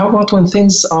 how about when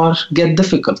things get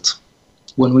difficult,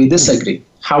 when we disagree?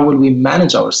 How will we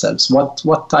manage ourselves?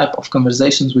 What type of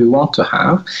conversations we want to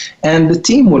have? And the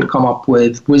team will come up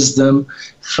with wisdom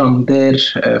from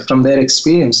their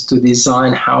experience to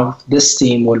design how this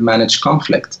team will manage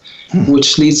conflict,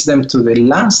 which leads them to the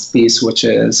last piece, which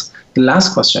is the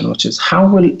last question, which is, how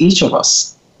will each of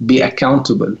us be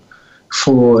accountable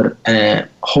for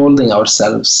holding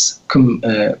ourselves,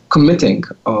 committing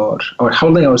or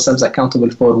holding ourselves accountable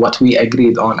for what we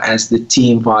agreed on as the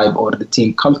team vibe or the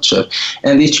team culture.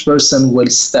 And each person will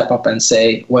step up and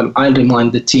say, well, I'll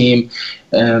remind the team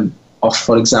of,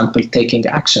 for example, taking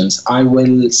actions. I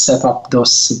will set up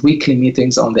those weekly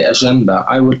meetings on the agenda.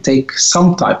 I will take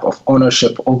some type of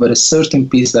ownership over a certain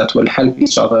piece that will help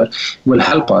each other, will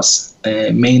help us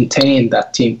maintain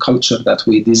that team culture that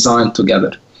we designed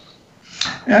together.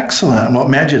 Excellent. Well,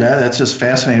 Majid, that's just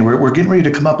fascinating. We're getting ready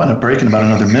to come up on a break in about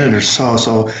another minute or so.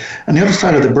 So on the other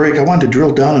side of the break, I wanted to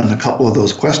drill down on a couple of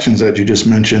those questions that you just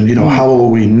mentioned. How will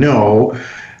we know?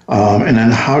 And then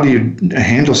how do you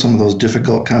handle some of those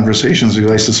difficult conversations?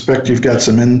 I suspect you've got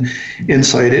some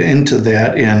insight into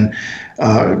that. And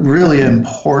really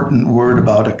important word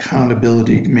about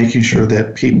accountability, making sure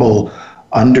that people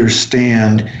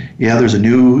understand, there's a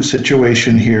new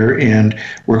situation here, and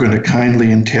we're going to kindly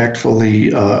and tactfully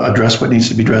address what needs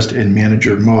to be addressed in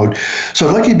manager mode. So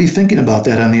I'd like you to be thinking about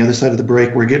that on the other side of the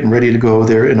break. We're getting ready to go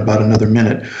there in about another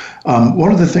minute.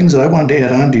 One of the things that I wanted to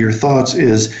add on to your thoughts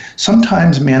is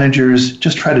sometimes managers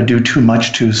just try to do too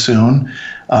much too soon.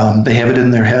 They have it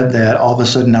in their head that all of a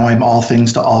sudden now I'm all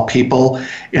things to all people.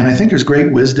 And I think there's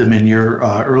great wisdom in your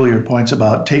earlier points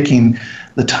about taking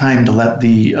the time to let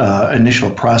the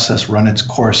initial process run its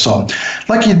course. So I'd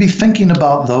like you to be thinking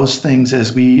about those things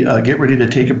as we get ready to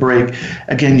take a break.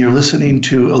 Again, you're listening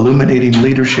to Illuminating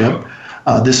Leadership.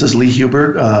 This is Lee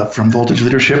Hubert from Voltage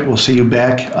Leadership. We'll see you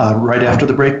back right after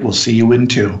the break. We'll see you in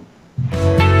 2.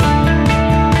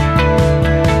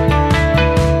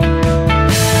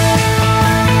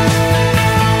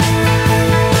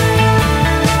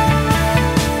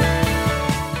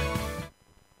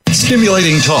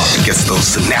 Stimulating talk. It gets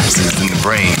those synapses in the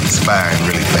brain firing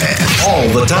really fast. All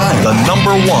the time. The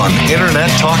 #1 internet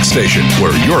talk station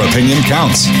where your opinion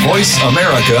counts.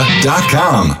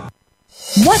 VoiceAmerica.com.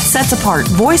 What sets apart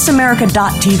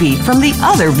VoiceAmerica.tv from the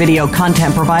other video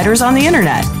content providers on the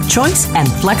internet? Choice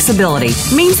and flexibility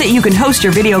means that you can host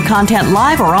your video content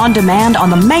live or on demand on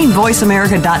the main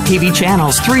VoiceAmerica.tv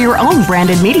channels through your own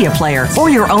branded media player or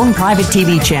your own private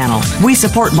TV channel. We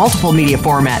support multiple media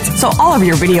formats, so all of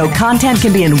your video content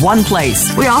can be in one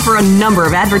place. We offer a number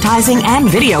of advertising and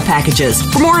video packages.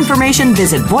 For more information,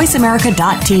 visit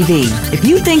VoiceAmerica.tv. If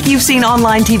you think you've seen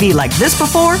online TV like this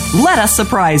before, let us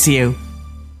surprise you.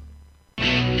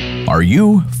 Are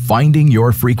you finding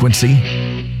your frequency?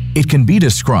 It can be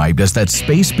described as that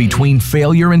space between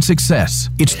failure and success.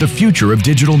 It's the future of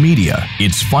digital media.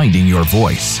 It's finding your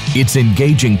voice. It's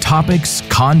engaging topics,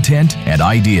 content, and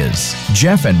ideas.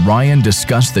 Jeff and Ryan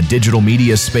discuss the digital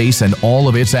media space and all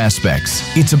of its aspects.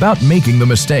 It's about making the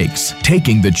mistakes,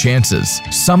 taking the chances,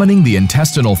 summoning the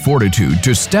intestinal fortitude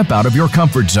to step out of your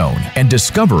comfort zone, and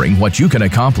discovering what you can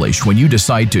accomplish when you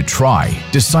decide to try,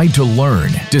 decide to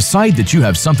learn, decide that you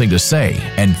have something to say,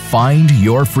 and find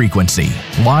your frequency.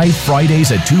 Live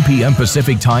Fridays at 2 p.m.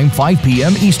 Pacific Time, 5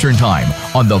 p.m. Eastern Time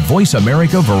on the Voice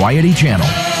America Variety Channel.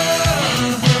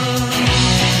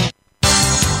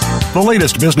 The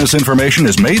latest business information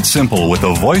is made simple with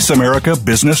the Voice America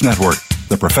Business Network.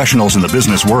 The professionals in the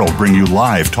business world bring you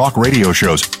live talk radio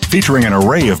shows featuring an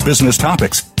array of business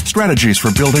topics. strategies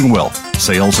for building wealth,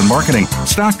 sales and marketing,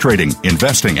 stock trading,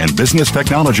 investing, and business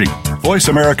technology. Voice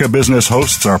America Business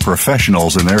hosts are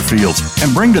professionals in their fields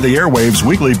and bring to the airwaves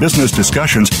weekly business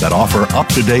discussions that offer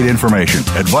up-to-date information,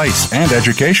 advice, and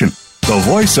education. The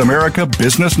Voice America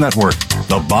Business Network,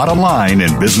 the bottom line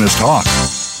in business talk.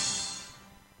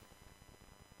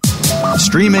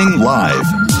 Streaming live,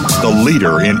 the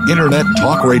leader in Internet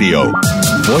talk radio,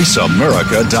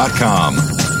 voiceamerica.com.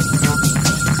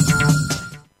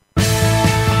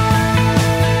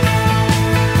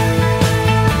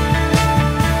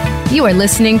 You are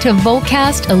listening to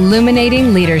Voltcast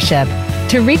Illuminating Leadership.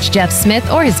 To reach Jeff Smith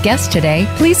or his guest today,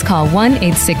 please call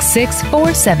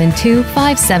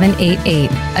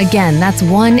 1-866-472-5788. Again, that's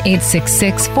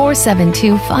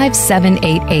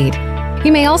 1-866-472-5788.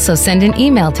 You may also send an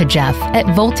email to Jeff at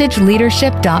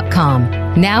voltageleadership.com.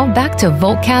 Now back to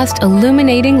Voltcast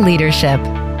Illuminating Leadership.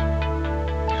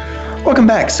 Welcome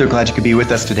back. So glad you could be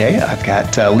with us today. I've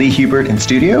got Lee Hubert in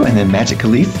studio, and then Majid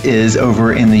Khalef is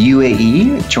over in the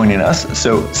UAE joining us.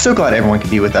 So glad everyone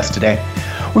could be with us today.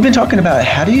 We've been talking about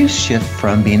how do you shift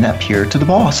from being that peer to the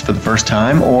boss for the first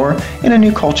time or in a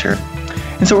new culture.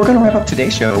 And so we're going to wrap up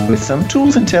today's show with some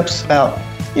tools and tips about,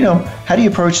 how do you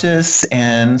approach this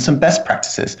and some best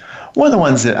practices. One of the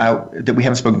ones that we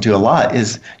haven't spoken to a lot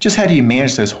is just how do you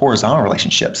manage those horizontal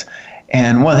relationships.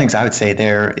 And one of the things I would say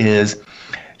there is,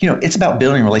 it's about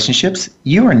building relationships.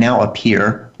 You are now a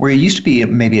peer where you used to be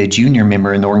maybe a junior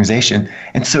member in the organization.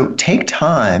 And so take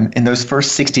time in those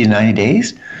first 60 to 90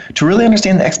 days to really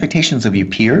understand the expectations of your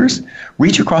peers,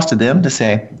 reach across to them to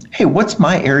say, hey, what's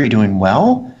my area doing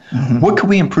well? Mm-hmm. What could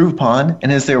we improve upon?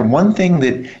 And is there one thing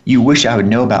that you wish I would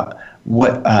know about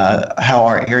how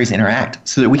our areas interact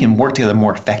so that we can work together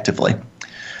more effectively?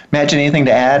 Imagine anything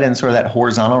to add in sort of that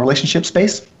horizontal relationship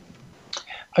space?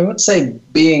 I would say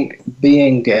being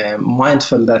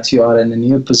mindful that you are in a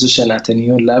new position at a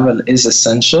new level is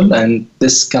essential, and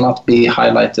this cannot be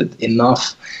highlighted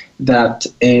enough that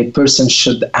a person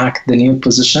should act the new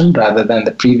position rather than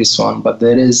the previous one. But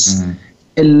there is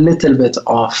a little bit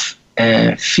of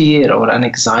fear or an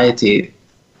anxiety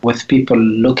with people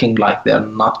looking like they're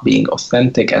not being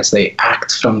authentic as they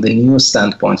act from the new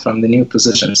standpoint, from the new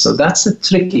position. So that's a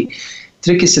tricky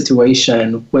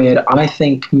situation where I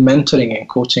think mentoring and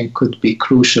coaching could be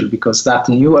crucial, because that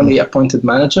newly appointed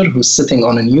manager who's sitting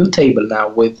on a new table now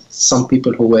with some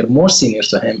people who were more senior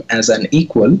to him as an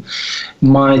equal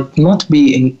might not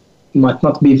be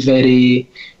very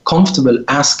comfortable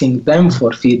asking them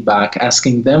for feedback,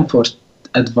 asking them for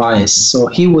advice. So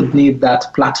he would need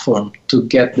that platform to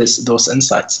get those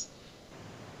insights.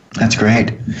 That's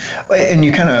great. And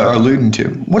you kind of are alluding to,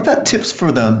 what about tips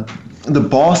for the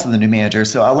boss of the new manager?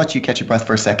 So I'll let you catch your breath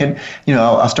for a second.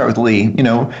 I'll start with Lee.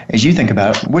 As you think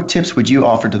about it, what tips would you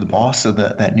offer to the boss of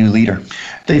that new leader?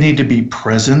 They need to be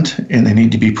present, and they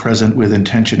need to be present with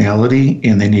intentionality,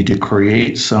 and they need to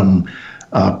create some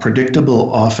predictable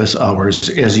office hours.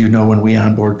 As you know, when we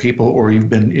onboard people, or you've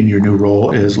been in your new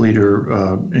role as leader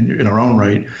in our own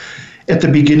right, at the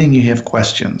beginning you have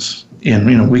questions.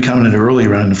 And, we commented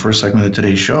earlier on in the first segment of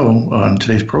today's show, on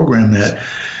today's program, that,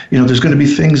 there's going to be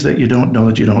things that you don't know,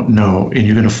 and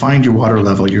you're going to find your water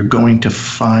level. You're going to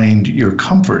find your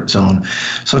comfort zone.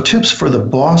 So tips for the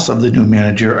boss of the new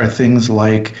manager are things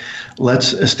like,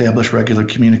 let's establish regular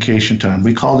communication time.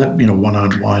 We called it,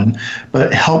 one-on-one,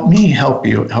 but help me help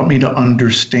you. Help me to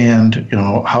understand,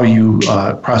 how you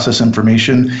process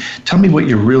information. Tell me what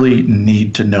you really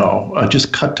need to know.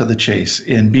 Just cut to the chase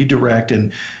and be direct.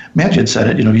 And Majid said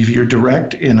it, if you're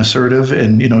direct and assertive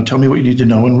and, tell me what you need to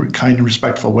know in a kind and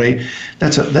respectful way,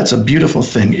 that's a beautiful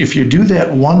thing. If you do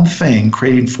that one thing,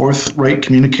 creating forthright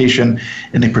communication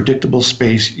in a predictable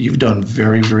space, you've done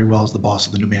very, very well as the boss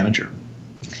of the new manager.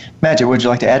 Majid, what would you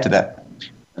like to add to that?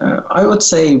 I would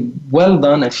say, well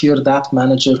done if you're that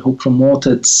manager who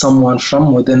promoted someone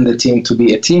from within the team to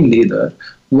be a team leader.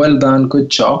 Well done, good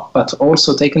job. But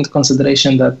also take into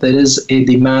consideration that there is a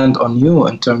demand on you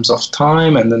in terms of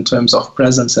time and in terms of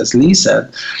presence, as Lee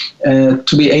said,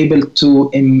 to be able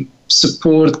to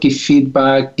support, give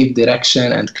feedback, give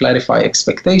direction, and clarify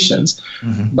expectations.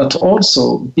 Mm-hmm. But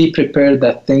also be prepared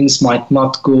that things might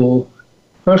not go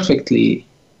perfectly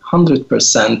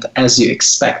 100% as you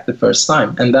expect the first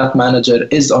time. And that manager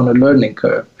is on a learning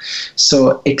curve.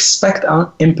 So expect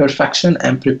imperfection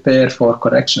and prepare for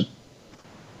correction.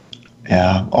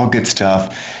 Yeah, all good stuff.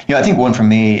 I think one for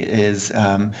me is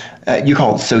you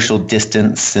call it social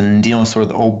distance and dealing with sort of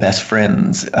the old best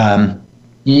friends. So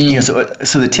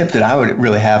the tip that I would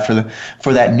really have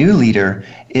for that new leader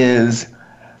is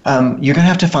you're going to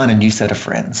have to find a new set of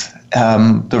friends.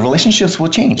 The relationships will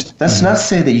change. That's not to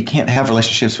say that you can't have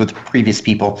relationships with previous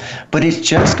people, but it's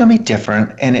just going to be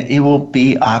different, and it will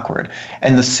be awkward.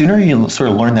 And the sooner you sort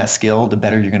of learn that skill, the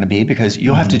better you're going to be, because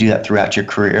you'll have to do that throughout your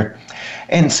career.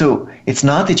 And so it's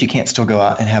not that you can't still go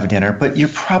out and have a dinner, but you're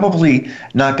probably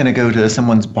not going to go to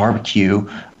someone's barbecue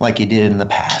like you did in the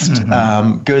past.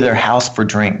 Go to their house for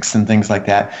drinks and things like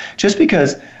that. Just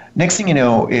because next thing you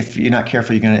know, if you're not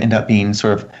careful, you're going to end up being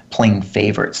sort of playing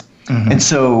favorites. And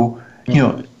so,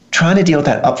 trying to deal with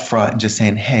that up front and just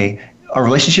saying, hey, our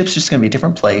relationship's just going to be a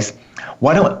different place.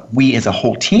 Why don't we as a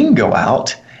whole team go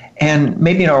out, and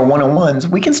maybe in our one-on-ones,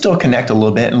 we can still connect a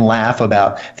little bit and laugh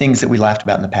about things that we laughed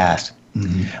about in the past.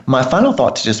 My final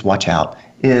thought to just watch out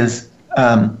is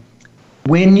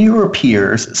when you were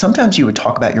peers, sometimes you would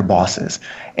talk about your bosses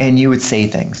and you would say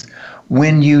things.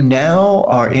 When you now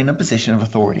are in a position of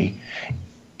authority,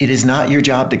 it is not your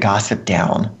job to gossip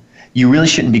down. You really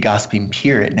shouldn't be gossiping,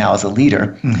 period, now as a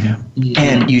leader.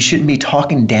 And you shouldn't be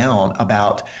talking down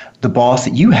about the boss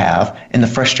that you have and the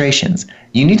frustrations.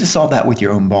 You need to solve that with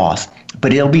your own boss.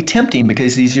 But it'll be tempting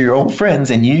because these are your old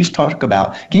friends and you used to talk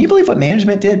about, can you believe what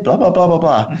management did? Blah, blah, blah, blah,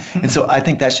 blah. And so I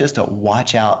think that's just a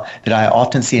watch out that I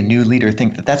often see a new leader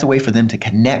think that that's a way for them to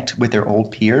connect with their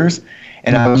old peers.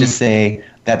 And I would just say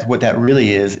that what that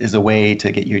really is a way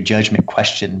to get your judgment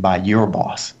questioned by your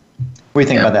boss. What do you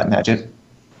think about that, Majid?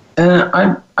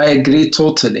 I agree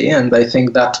totally, and I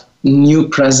think that new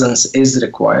presence is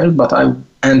required, but I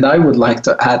would like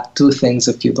to add two things,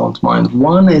 if you don't mind.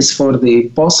 One is for the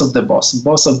boss of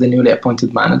the newly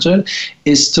appointed manager,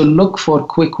 is to look for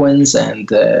quick wins and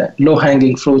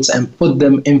low-hanging fruits and put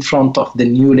them in front of the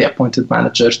newly appointed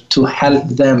manager to help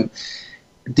them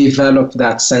develop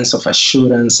that sense of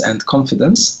assurance and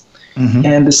confidence.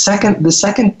 And the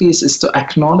second piece is to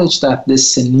acknowledge that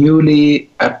this newly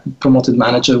promoted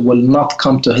manager will not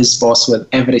come to his boss with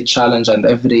every challenge and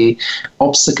every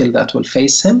obstacle that will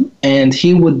face him, and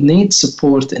he would need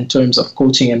support in terms of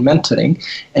coaching and mentoring,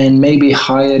 and maybe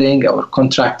hiring or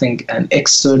contracting an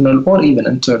external or even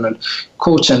internal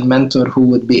coach and mentor who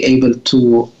would be able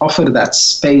to offer that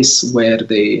space where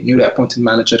the newly appointed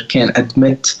manager can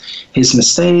admit his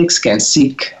mistakes, can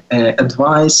seek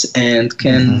advice, and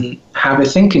can have a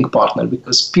thinking partner,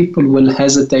 because people will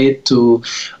hesitate to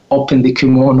open the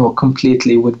kimono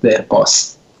completely with their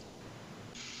boss.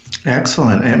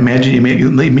 Excellent. Imagine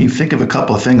you made me think of a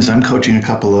couple of things. I'm coaching a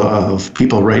couple of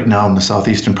people right now in the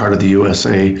southeastern part of the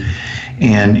USA.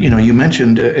 And, you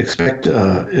mentioned expect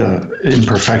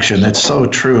imperfection. That's so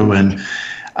true. And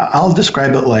I'll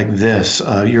describe it like this.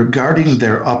 You're guarding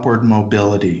their upward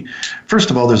mobility. First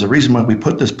of all, there's a reason why we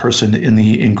put this person in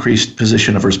the increased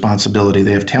position of responsibility.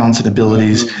 They have talents and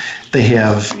abilities. They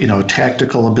have,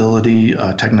 tactical ability,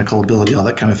 technical ability, all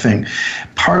that kind of thing.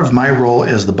 Part of my role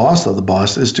as the boss of the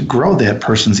boss is to grow that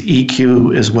person's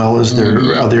EQ as well as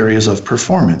their other areas of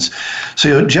performance.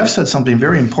 So Jeff said something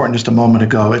very important just a moment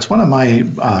ago. It's one of my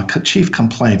chief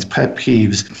complaints, pet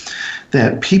peeves,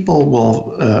 that people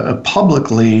will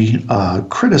publicly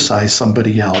criticize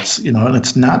somebody else, and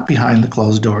it's not behind the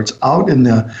closed door. It's out in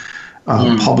the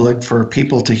public for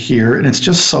people to hear, and it's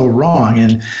just so wrong.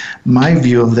 And my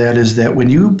view of that is that when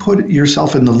you put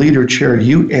yourself in the leader chair,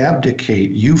 you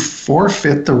abdicate, you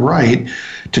forfeit the right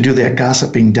to do that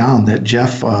gossiping down that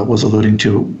Jeff was alluding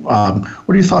to. What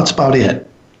are your thoughts about it?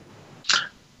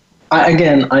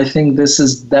 I think this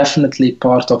is definitely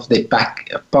part of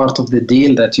the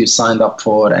deal that you signed up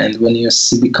for. And when you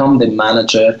become the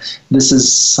manager,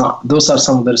 those are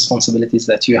some of the responsibilities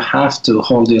that you have to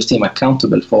hold your team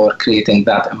accountable for, creating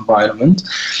that environment.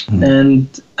 And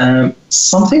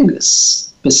something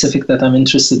specific that I'm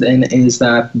interested in is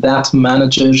that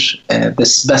manager,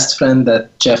 this best friend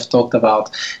that Jeff talked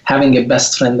about, having a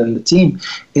best friend in the team,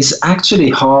 is actually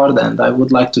hard. And I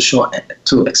would like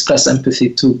to express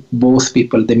empathy to both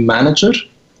people, the manager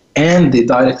and the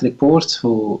direct report,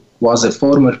 who was a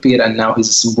former peer and now he's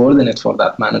a subordinate for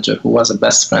that manager who was a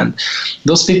best friend.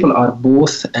 Those people are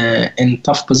both in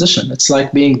tough position. It's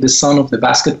like being the son of the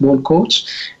basketball coach,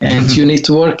 and you need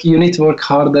to work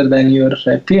harder than your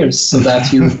peers so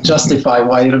that you justify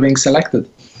why you're being selected.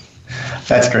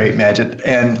 That's great, Majid.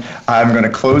 And I'm going to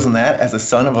close on that as a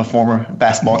son of a former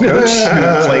basketball coach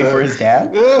who played for his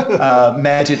dad.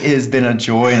 Majid, it has been a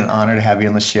joy and an honor to have you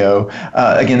on the show.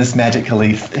 Again, this is Majid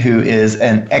Khalef, who is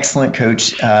an excellent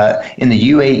coach in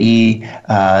the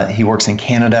UAE. He works in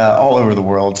Canada, all over the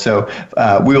world. So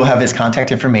we will have his contact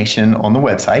information on the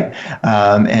website.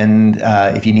 And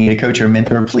if you need a coach or a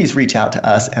mentor, please reach out to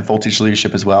us at Voltage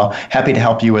Leadership as well. Happy to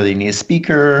help you, whether you need a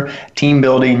speaker, team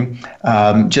building.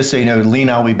 Just so you know, Lee and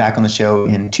I will be back on the show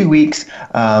in 2 weeks.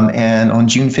 And on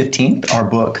June 15th, our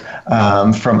book,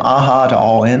 From Aha to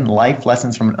All In, Life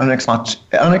Lessons from an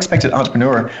Unexpected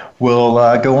Entrepreneur, will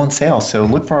go on sale. So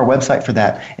look for our website for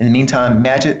that. In the meantime,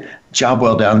 Majid, job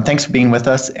well done. Thanks for being with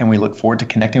us, and we look forward to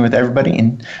connecting with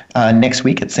everybody next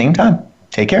week at the same time.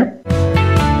 Take care.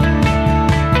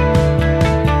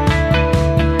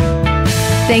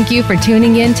 Thank you for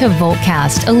tuning in to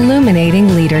Voltcast,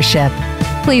 Illuminating Leadership.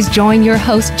 Please join your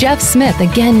host, Jeff Smith,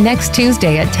 again next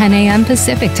Tuesday at 10 a.m.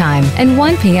 Pacific Time and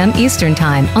 1 p.m. Eastern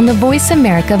Time on the Voice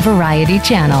America Variety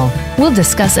Channel. We'll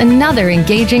discuss another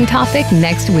engaging topic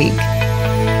next week.